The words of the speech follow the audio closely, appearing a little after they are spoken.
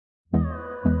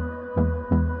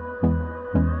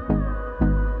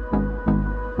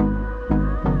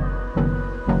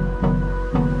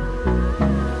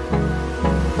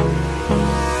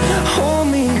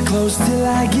close till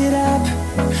I get up.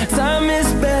 Time is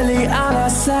barely on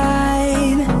our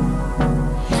side.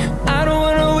 I don't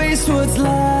wanna waste what's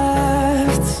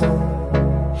left.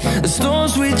 The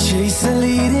storms we chase are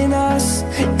leading us,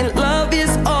 and love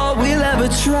is all we'll ever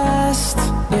trust.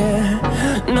 Yeah,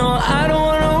 no, I don't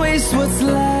wanna waste what's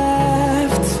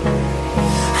left.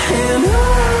 And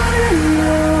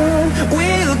on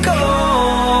we'll go,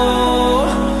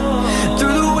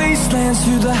 through the wastelands,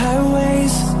 through the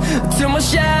highways, till my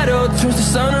shadow turns to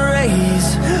sun rays.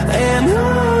 And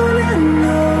on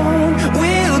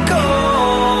we'll go,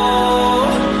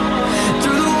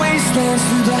 through the wastelands,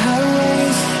 through the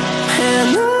highways,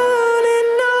 and on we'll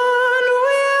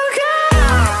go.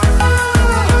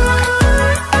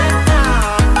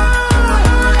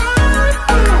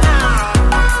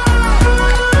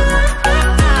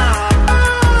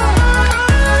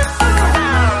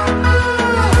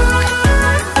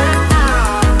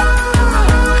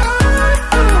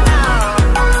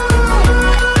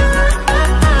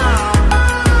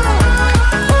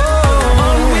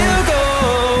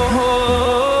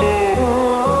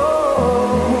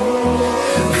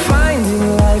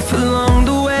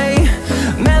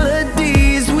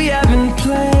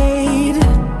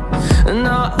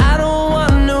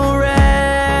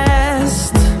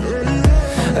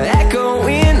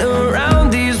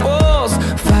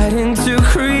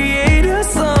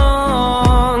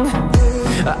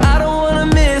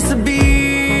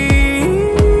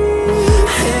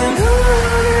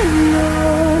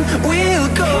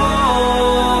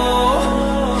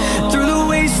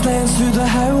 Through the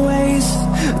highways,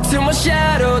 till my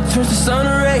shadow turns to sun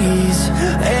rays.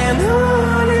 And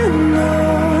on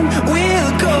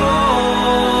we'll go,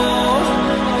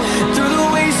 through the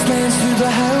wastelands, through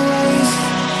the highways,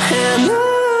 and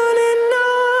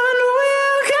on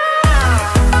we'll go.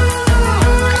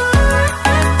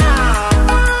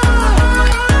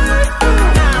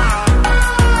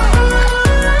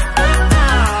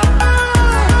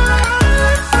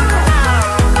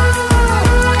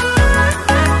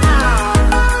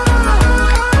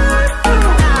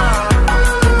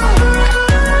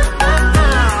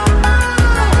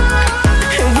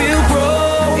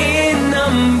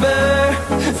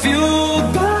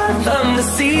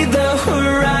 See the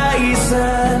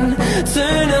horizon,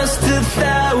 turn us to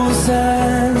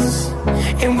thousands,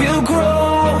 and we'll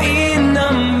grow in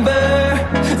number,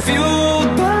 fueled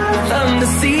by them to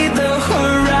see the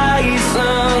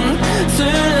horizon,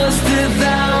 turn us to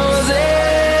thousands.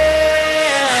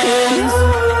 And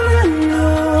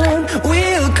on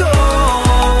we'll go,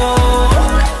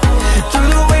 through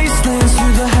the wastelands,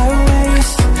 through the highways,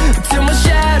 till my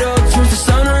shadow turns to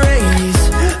sun rays.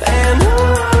 And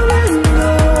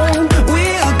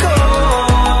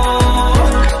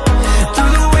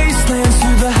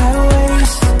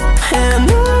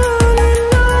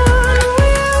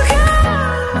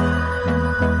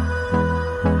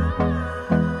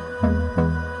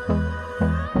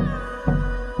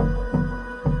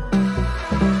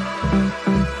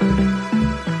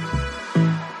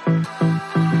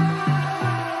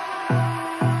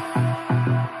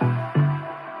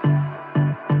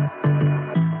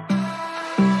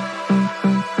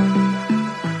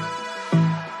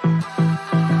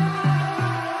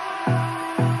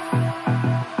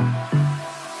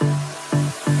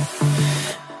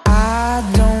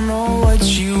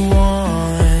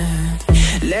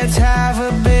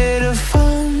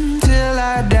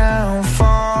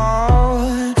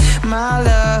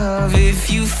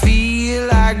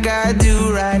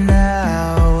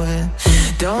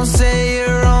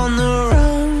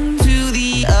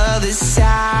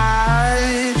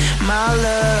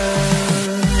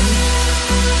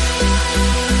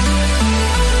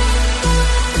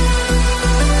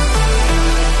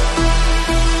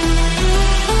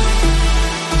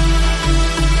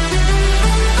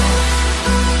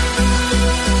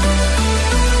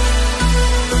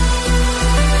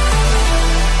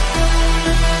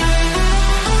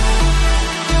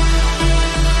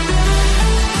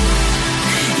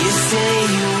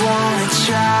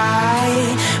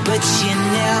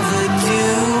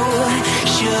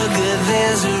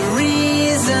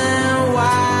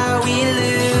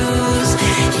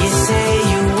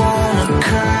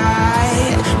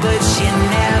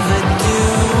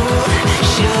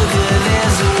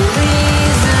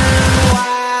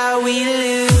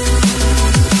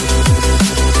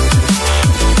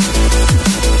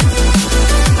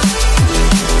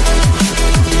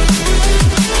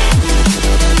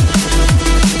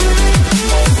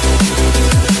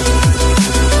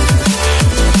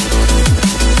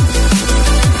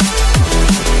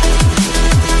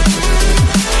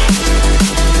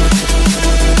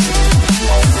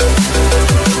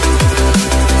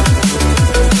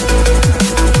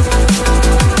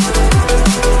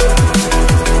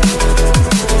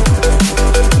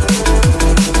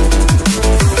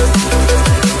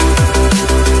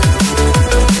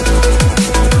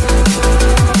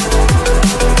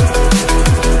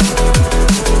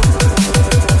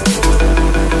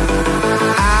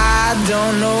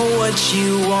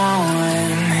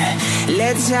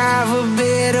have a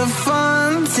bit of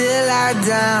fun till I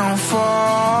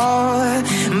downfall.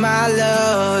 My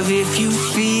love, if you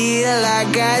feel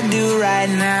like I do right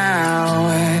now,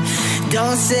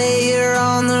 don't say you're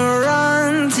on the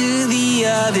run to the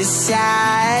other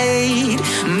side.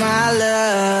 My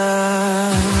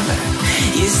love,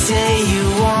 you say you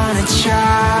wanna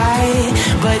try,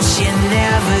 but you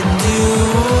never do.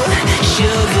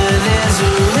 Sugar, there's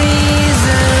a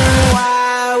reason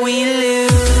why we lose.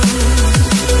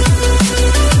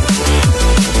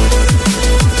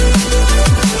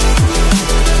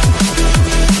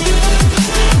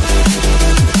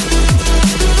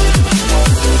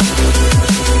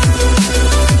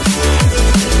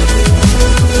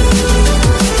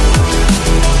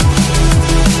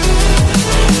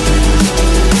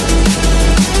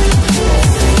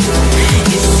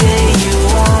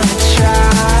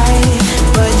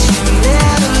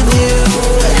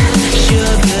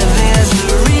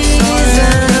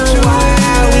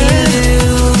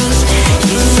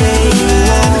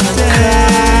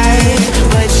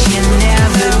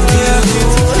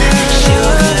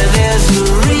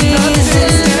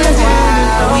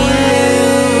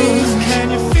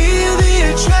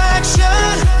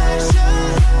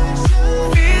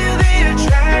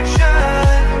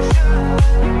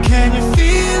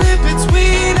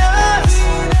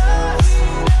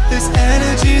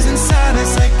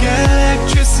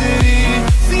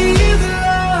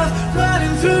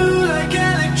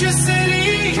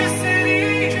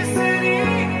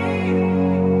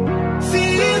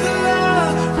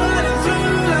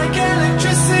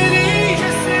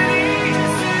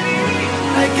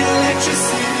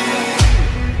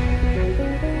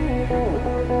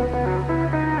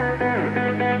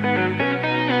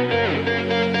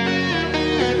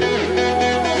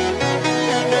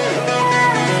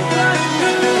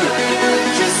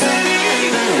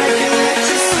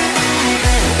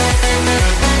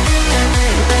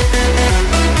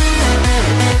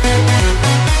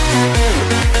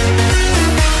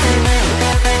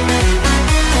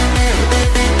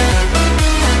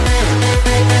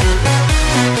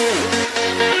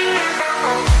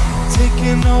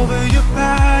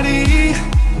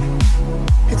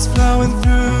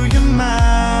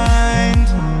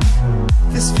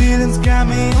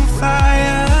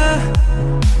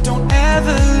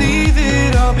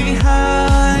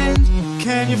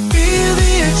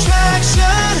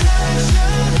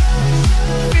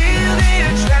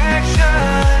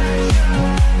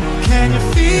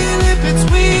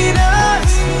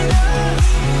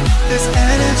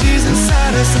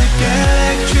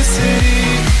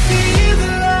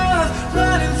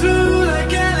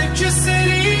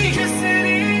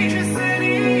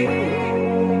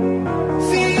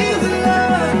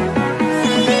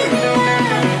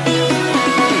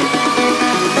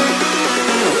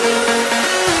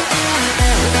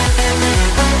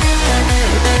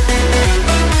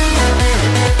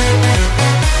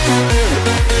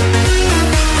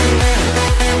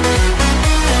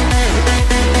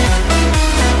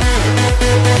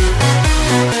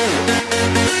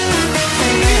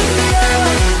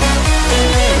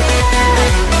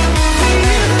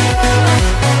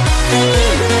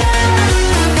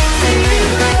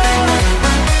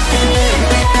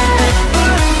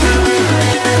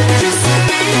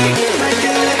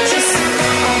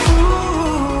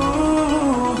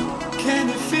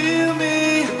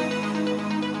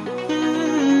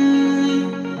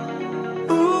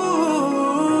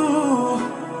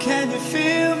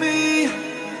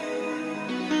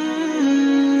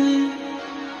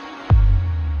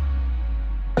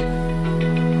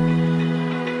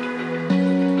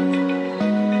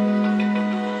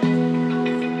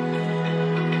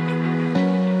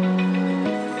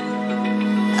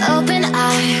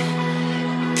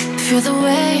 Feel the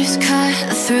waves cut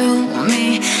through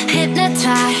me,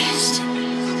 hypnotized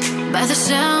by the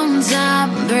sounds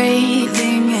I'm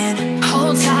breathing in.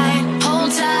 Hold tight,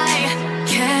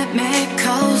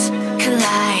 chemicals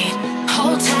collide.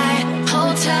 Hold tight,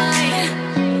 hold tight,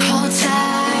 hold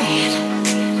tight.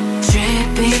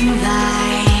 Dripping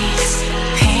lights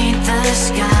paint the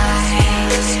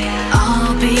skies, all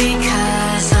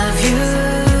because of you.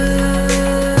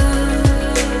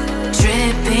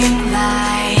 Dripping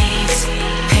lights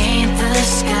paint the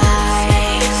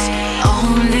skies,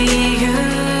 only you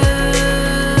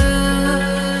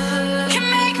can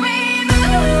make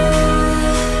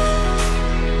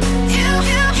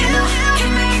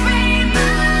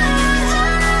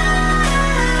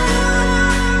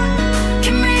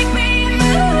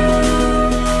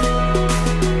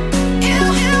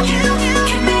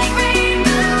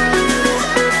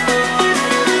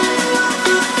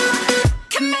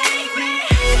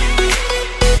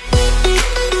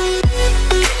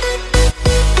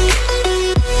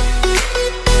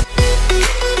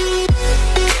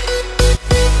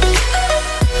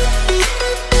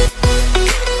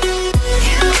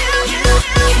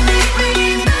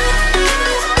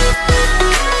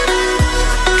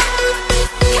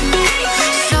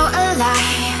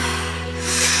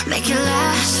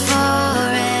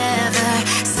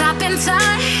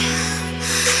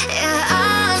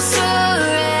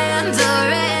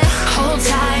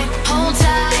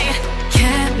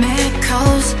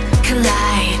toes collide.